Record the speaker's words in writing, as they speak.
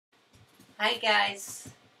Hi guys,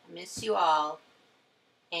 I miss you all,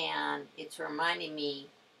 and it's reminding me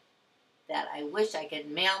that I wish I could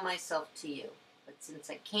mail myself to you, but since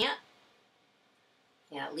I can't,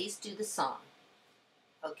 I can at least do the song.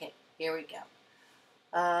 Okay, here we go.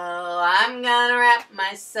 Oh, I'm gonna wrap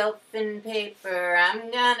myself in paper, I'm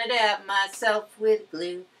gonna dab myself with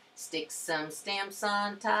glue, stick some stamps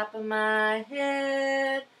on top of my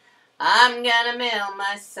head, I'm gonna mail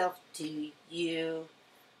myself to you.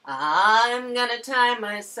 I'm gonna tie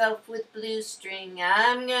myself with blue string,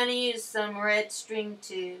 I'm gonna use some red string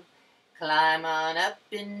too. Climb on up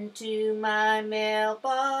into my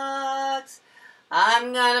mailbox,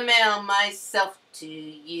 I'm gonna mail myself to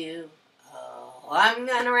you. Oh, I'm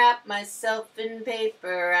gonna wrap myself in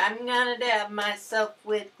paper, I'm gonna dab myself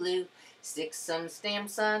with glue, stick some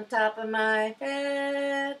stamps on top of my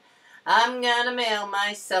head, I'm gonna mail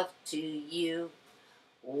myself to you.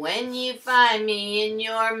 When you find me in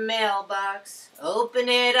your mailbox, open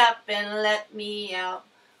it up and let me out.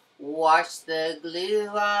 Wash the glue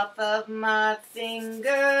off of my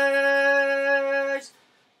fingers.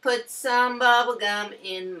 Put some bubble gum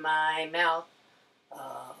in my mouth.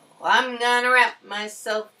 Oh, I'm gonna wrap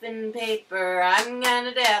myself in paper. I'm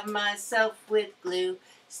gonna dab myself with glue.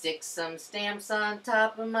 Stick some stamps on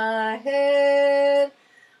top of my head.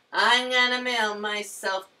 I'm gonna mail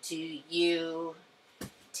myself to you.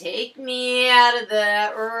 Take me out of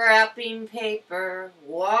that wrapping paper,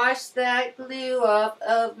 wash that glue off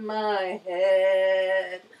of my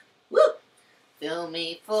head. Woo! Fill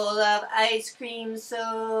me full of ice cream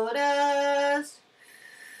sodas.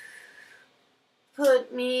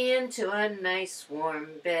 Put me into a nice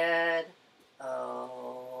warm bed.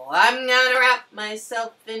 Oh, I'm gonna wrap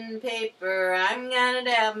myself in paper, I'm gonna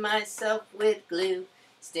dab myself with glue.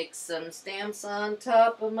 Stick some stamps on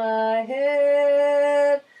top of my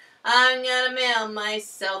head. I'm gonna mail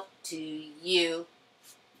myself to you.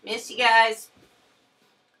 Miss you guys.